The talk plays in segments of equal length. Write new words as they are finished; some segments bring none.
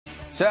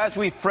So as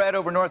we fret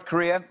over North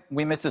Korea,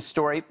 we miss a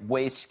story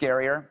way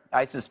scarier.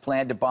 ISIS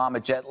planned to bomb a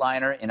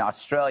jetliner in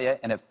Australia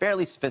in a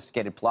fairly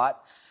sophisticated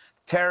plot.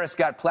 Terrorists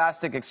got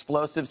plastic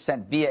explosives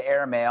sent via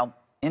airmail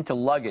into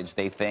luggage,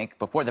 they think,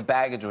 before the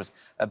baggage was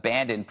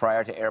abandoned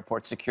prior to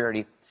airport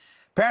security.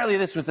 Apparently,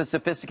 this was a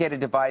sophisticated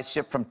device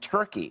shipped from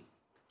Turkey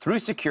through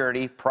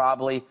security,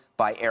 probably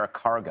by air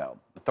cargo.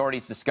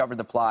 Authorities discovered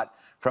the plot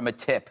from a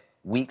tip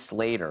weeks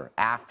later,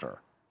 after.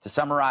 To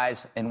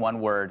summarize in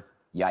one word,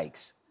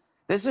 yikes.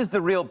 This is the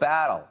real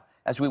battle.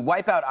 As we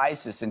wipe out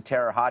ISIS and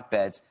terror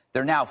hotbeds,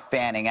 they're now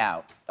fanning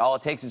out. All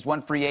it takes is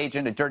one free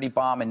agent, a dirty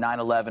bomb, and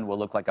 9/11 will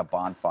look like a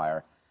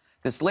bonfire.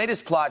 This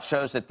latest plot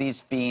shows that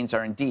these fiends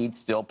are indeed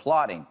still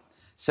plotting.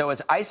 So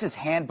as ISIS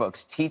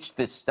handbooks teach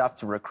this stuff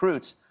to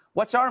recruits,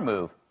 what's our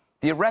move?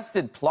 The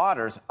arrested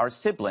plotters are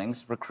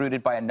siblings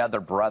recruited by another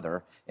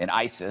brother in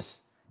ISIS,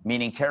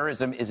 meaning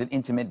terrorism is an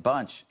intimate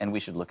bunch, and we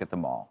should look at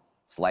them all.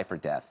 It's life or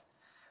death.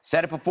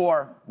 Said it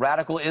before,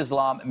 radical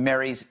Islam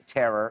marries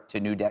terror to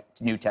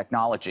new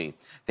technology.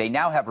 They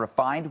now have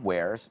refined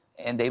wares,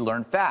 and they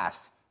learn fast.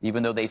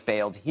 Even though they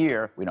failed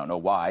here, we don't know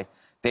why,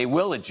 they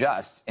will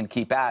adjust and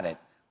keep at it.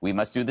 We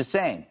must do the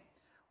same.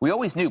 We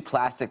always knew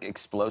plastic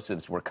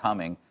explosives were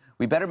coming.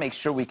 We better make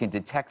sure we can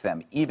detect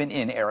them, even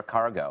in air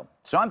cargo.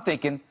 So I'm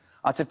thinking,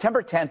 on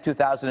September 10th,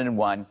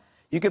 2001,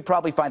 you could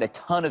probably find a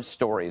ton of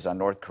stories on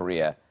North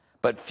Korea,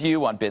 but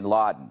few on bin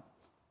Laden.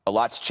 A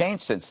lot's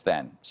changed since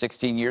then.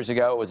 16 years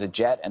ago, it was a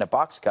jet and a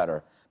box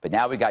cutter. But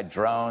now we got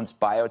drones,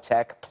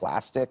 biotech,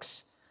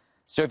 plastics.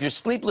 So if you're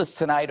sleepless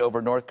tonight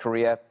over North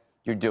Korea,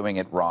 you're doing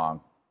it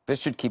wrong.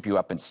 This should keep you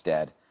up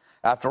instead.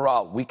 After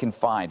all, we can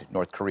find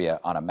North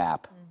Korea on a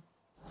map.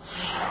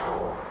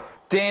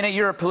 Dana,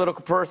 you're a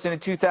political person.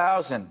 In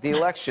 2000, the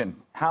election,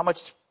 how much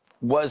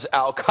was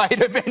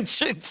Al-Qaeda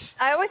mentioned?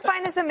 I always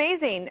find this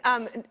amazing.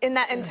 In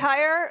that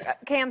entire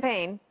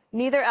campaign,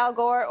 neither Al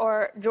Gore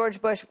or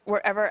George Bush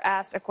were ever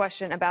asked a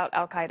question about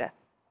Al-Qaeda.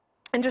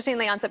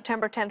 Interestingly, on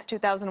September 10th,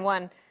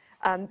 2001,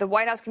 the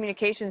White House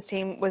communications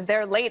team was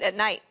there late at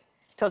night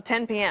till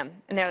 10 p.m.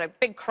 And they're like,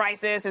 big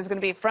crisis. There's going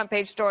to be a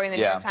front-page story in the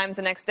New York Times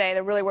the next day.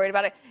 They're really worried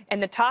about it.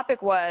 And the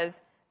topic was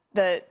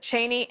the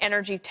Cheney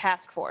Energy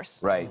Task Force.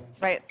 Right.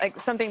 Right, like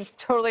something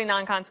totally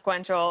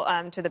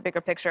non-consequential to the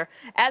bigger picture.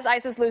 As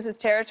ISIS loses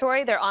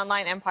territory, their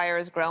online empire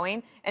is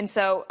growing. And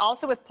so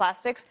also with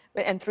plastics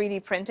and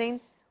 3D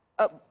printing,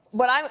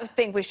 what I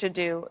think we should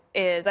do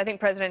is I think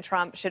President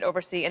Trump should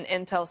oversee an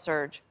intel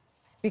surge,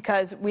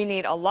 because we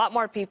need a lot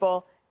more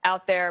people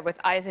out there with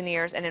eyes and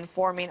ears and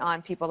informing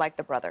on people like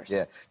the brothers.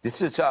 Yeah. This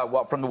is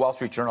from the Wall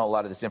Street Journal. A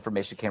lot of this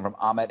information came from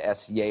Ahmed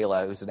S.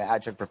 Yala, who's an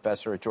adjunct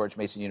professor at George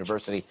Mason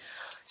University.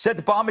 Said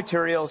the bomb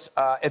materials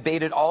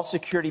evaded all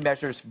security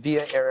measures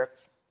via air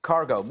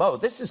cargo. Mo,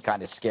 this is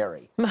kind of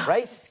scary,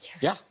 right?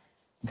 Yeah.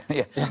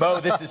 Yeah.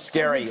 Mo, this is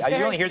scary.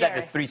 You only hear that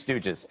in the Three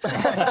Stooges.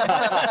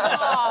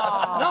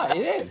 No,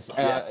 it is.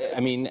 I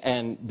mean,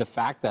 and the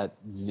fact that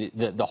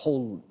the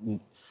whole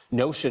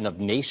notion of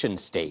nation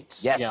states,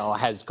 yes,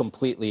 has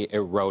completely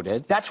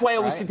eroded. That's why I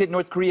always think that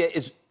North Korea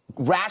is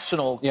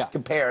rational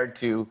compared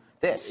to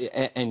this.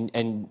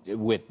 And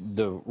with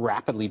the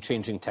rapidly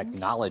changing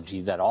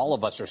technology that all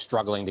of us are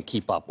struggling to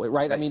keep up with,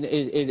 right? I mean,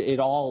 it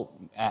all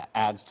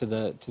adds to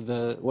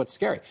the what's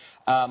scary.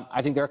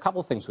 I think there are a couple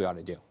of things we ought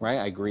to do, right?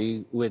 I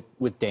agree with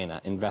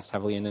Dana, invest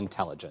heavily in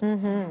intelligence.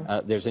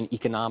 There's an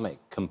economic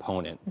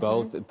component,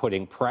 both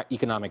putting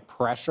economic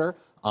pressure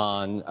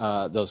on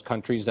those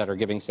countries that are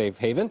giving safe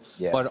haven,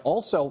 but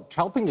also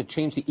helping to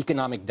change the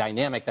economic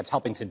dynamic that's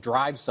helping to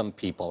drive some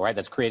people, right?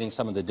 That's creating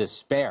some of the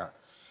despair.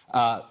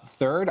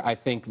 Third, I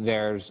think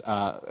there's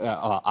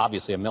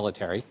obviously a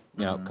military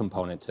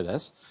component to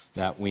this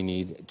that we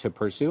need to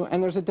pursue,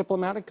 and there's a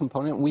diplomatic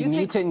component. We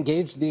need to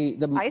engage the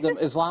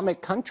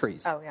Islamic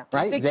countries,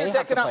 right? They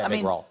have to play a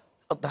big role.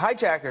 The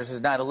hijackers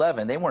of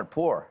 9/11, they weren't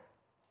poor.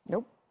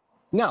 Nope.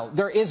 No,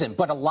 there isn't.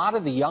 But a lot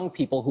of the young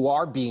people who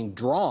are being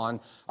drawn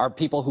are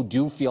people who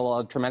do feel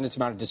a tremendous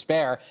amount of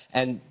despair.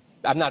 And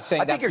I'm not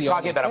saying that's the only thing. I think you're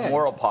talking about a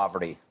moral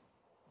poverty.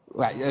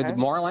 Right,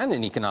 moral and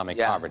an economic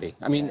poverty.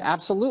 I mean,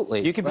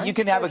 absolutely. You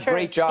can have a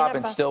great job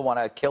and still want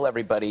to kill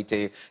everybody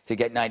to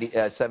get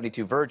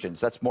 72 virgins.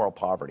 That's moral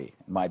poverty,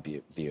 in my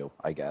view,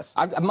 I guess.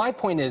 My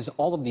point is,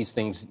 all of these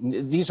things,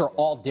 these are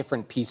all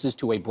different pieces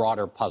to a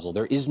broader puzzle.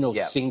 There is no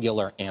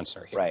singular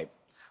answer here. Right.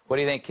 What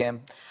do you think,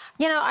 Kim?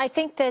 I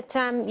think that,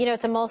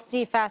 it's a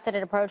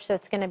multifaceted approach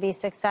that's going to be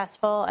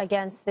successful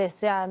against this,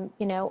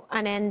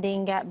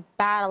 unending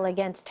battle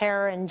against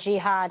terror and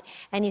jihad.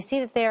 And you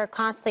see that they are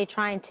constantly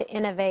trying to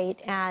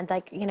innovate and,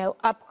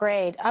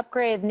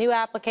 upgrade, new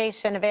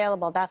application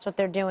available. That's what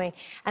they're doing.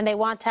 And they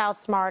want to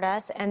outsmart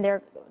us, and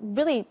they're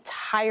really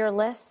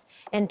tireless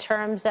in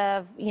terms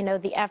of,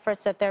 the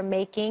efforts that they're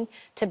making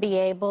to be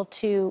able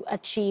to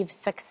achieve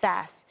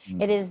success.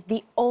 It is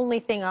the only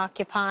thing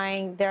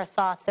occupying their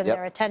thoughts and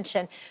their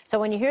attention. So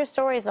when you hear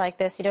stories like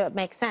this, it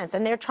makes sense.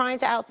 And they're trying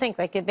to outthink.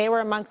 Like, they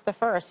were amongst the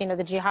first, the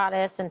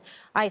jihadists and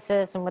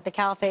ISIS and with the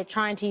caliphate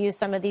trying to use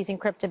some of these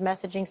encrypted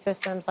messaging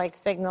systems like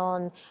Signal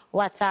and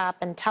WhatsApp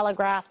and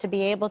Telegraph to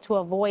be able to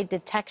avoid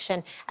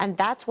detection. And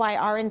that's why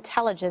our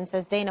intelligence,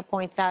 as Dana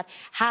points out,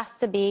 has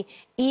to be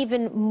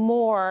even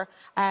more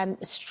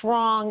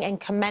strong and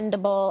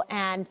commendable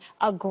and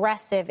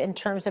aggressive in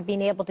terms of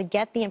being able to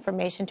get the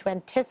information, to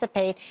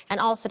anticipate, and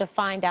also to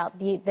find out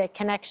the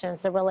connections,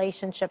 the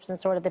relationships, and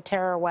sort of the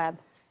terror web.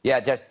 Yeah,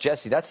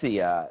 Jesse, that's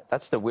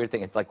the weird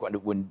thing. It's like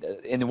when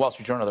in the Wall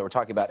Street Journal they were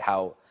talking about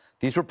how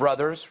these were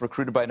brothers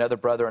recruited by another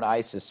brother in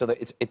ISIS. So that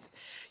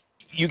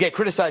you get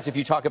criticized if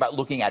you talk about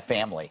looking at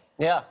family.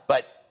 Yeah.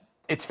 But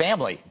it's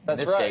family in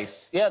this case.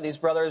 Yeah, these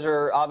brothers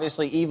are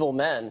obviously evil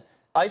men.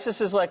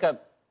 ISIS is like an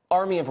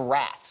army of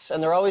rats,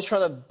 and they're always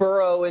trying to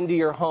burrow into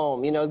your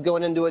home,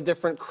 going into a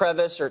different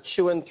crevice or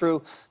chewing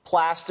through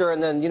plaster.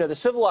 And then, the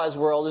civilized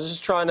world is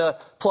just trying to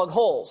plug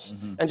holes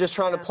and just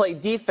trying to play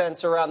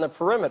defense around the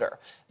perimeter.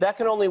 That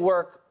can only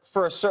work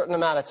for a certain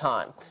amount of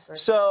time.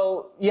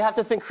 So you have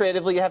to think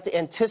creatively. You have to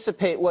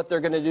anticipate what they're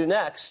going to do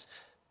next.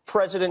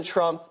 President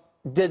Trump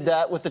did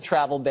that with the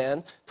travel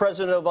ban.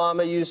 President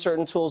Obama used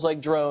certain tools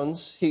like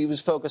drones. He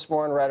was focused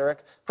more on rhetoric.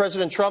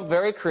 President Trump,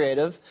 very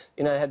creative.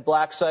 You had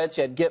black sites,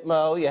 you had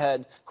Gitmo, you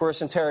had, of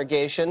course,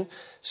 interrogation.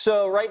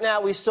 So right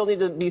now we still need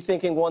to be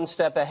thinking one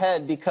step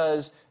ahead,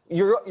 because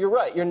you're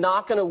right. You're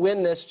not going to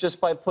win this just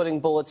by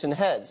putting bullets in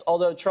heads,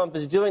 although Trump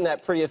is doing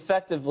that pretty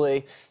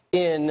effectively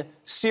in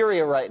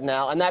Syria right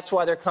now, and that's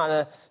why they're kind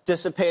of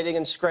dissipating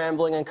and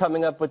scrambling and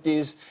coming up with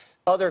these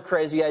other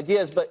crazy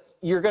ideas. But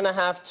you're going to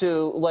have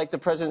to, like the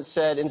president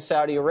said in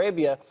Saudi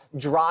Arabia,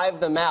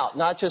 drive them out,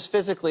 not just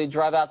physically,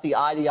 drive out the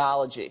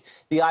ideology.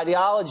 The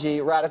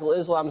ideology, radical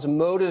Islam, is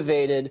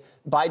motivated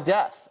by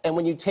death. And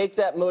when you take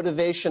that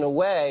motivation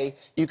away,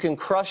 you can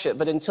crush it.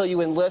 But until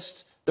you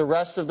enlist the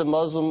rest of the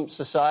Muslim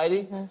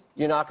society,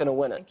 you're not going to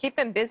win it. And keep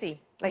them busy.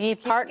 Like,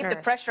 keep partners. Keep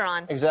the pressure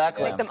on.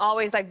 Exactly. Make them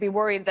always be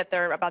worried that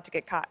they're about to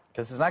get caught.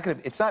 Because it's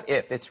not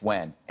if, it's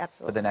when.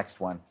 Absolutely. For the next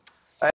one.